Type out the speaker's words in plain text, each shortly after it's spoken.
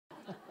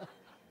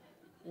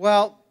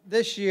Well,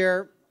 this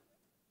year,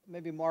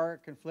 maybe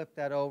Mark can flip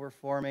that over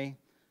for me.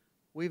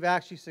 We've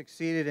actually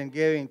succeeded in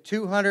giving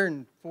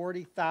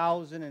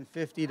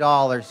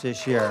 $240,050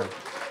 this year.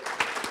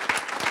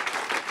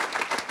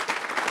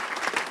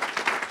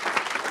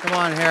 Come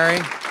on, Harry.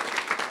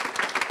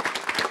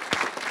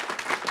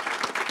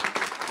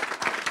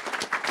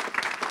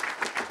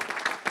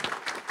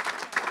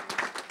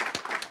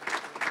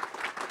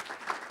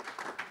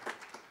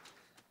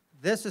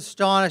 This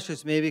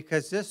astonishes me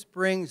because this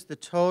brings the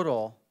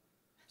total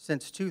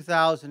since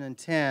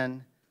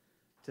 2010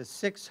 to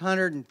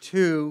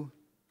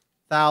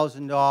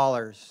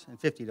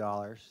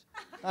 $602,050.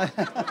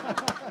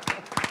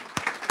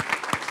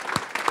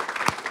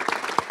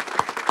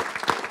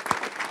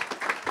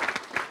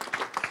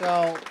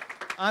 So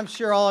I'm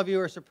sure all of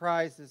you are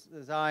surprised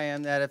as I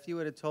am that if you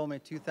would have told me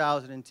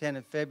 2010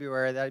 in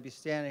February that I'd be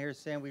standing here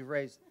saying we've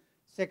raised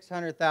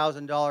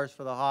 $600,000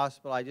 for the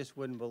hospital, I just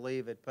wouldn't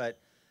believe it. But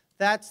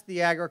that's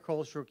the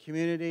agricultural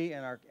community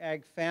and our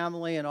ag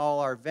family and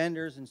all our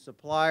vendors and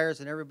suppliers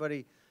and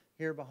everybody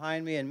here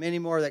behind me and many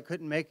more that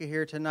couldn't make it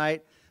here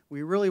tonight.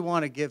 We really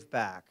want to give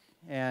back,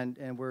 and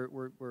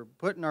we're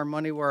putting our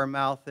money where our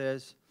mouth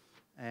is.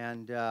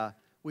 And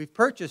we've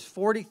purchased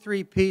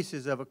 43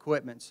 pieces of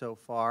equipment so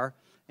far,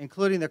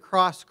 including the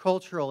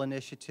cross-cultural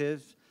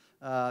initiatives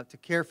to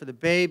care for the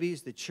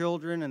babies, the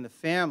children, and the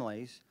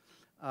families.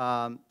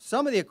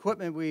 Some of the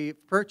equipment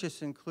we've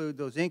purchased include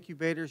those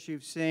incubators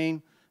you've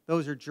seen.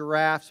 Those are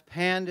giraffes,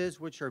 pandas,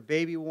 which are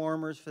baby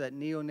warmers for that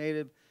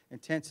neonatal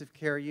intensive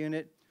care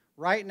unit.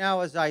 Right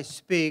now, as I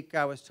speak,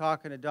 I was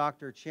talking to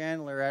Dr.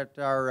 Chandler at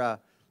our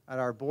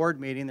board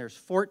meeting. There's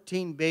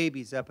 14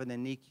 babies up in the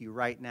NICU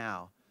right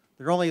now.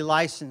 They're only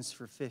licensed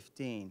for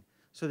 15.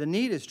 So the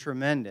need is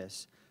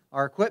tremendous.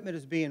 Our equipment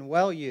is being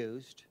well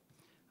used.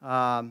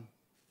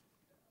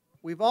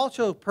 We've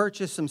also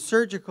purchased some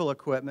surgical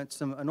equipment,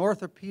 an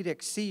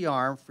orthopedic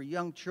C-arm for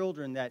young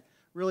children that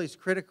really is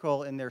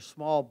critical in their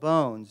small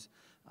bones.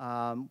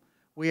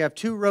 We have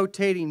 2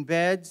 rotating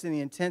beds in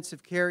the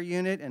intensive care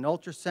unit and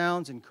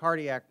ultrasounds and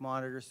cardiac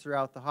monitors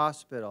throughout the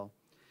hospital.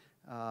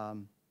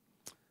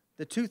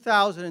 The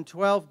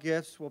 2012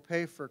 gifts will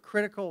pay for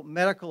critical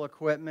medical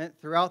equipment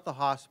throughout the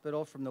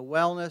hospital, from the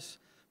wellness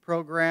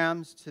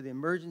programs to the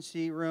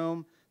emergency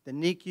room, the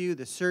NICU,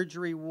 the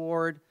surgery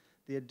ward,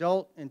 the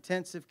adult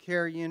intensive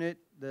care unit,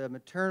 the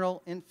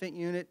maternal infant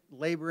unit,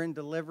 labor and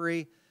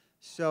delivery.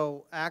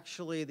 So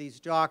actually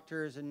these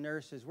doctors and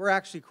nurses, we're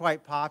actually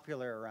quite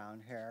popular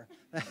around here.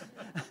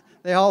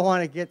 They all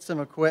want to get some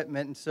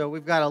equipment, and so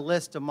we've got a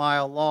list a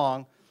mile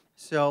long.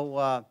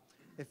 So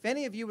if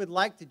any of you would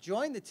like to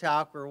join the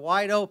TALC, we're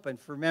wide open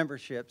for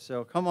membership,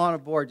 so come on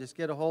aboard, just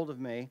get a hold of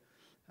me.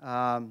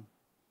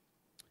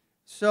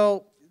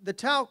 So the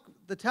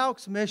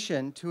TALC's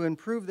mission to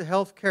improve the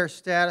health care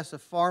status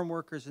of farm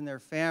workers and their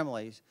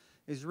families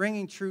is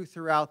ringing true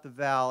throughout the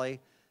valley.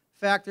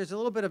 In fact, there's a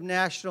little bit of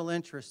national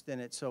interest in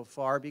it so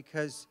far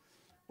because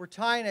we're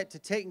tying it to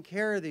taking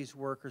care of these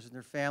workers and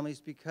their families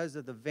because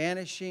of the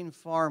vanishing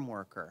farm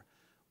worker.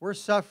 We're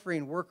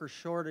suffering worker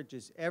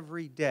shortages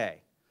every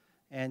day,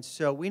 and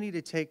so we need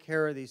to take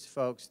care of these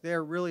folks.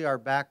 They're really our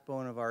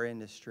backbone of our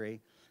industry,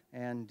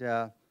 and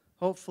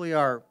hopefully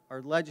our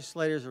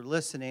legislators are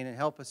listening and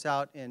help us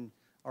out in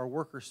our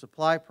worker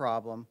supply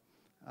problem.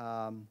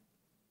 So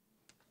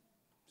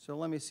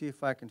let me see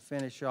if I can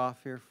finish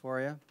off here for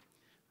you.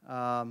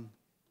 I'm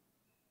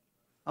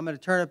going to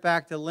turn it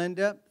back to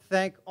Linda.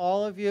 Thank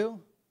all of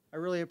you. I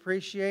really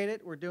appreciate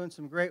it. We're doing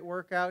some great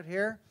work out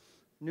here.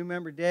 New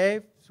member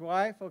Dave, his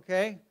wife,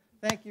 okay?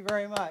 Thank you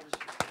very much.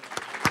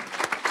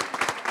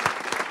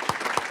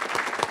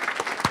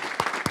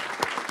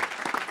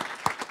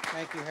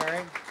 Thank you,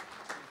 Harry.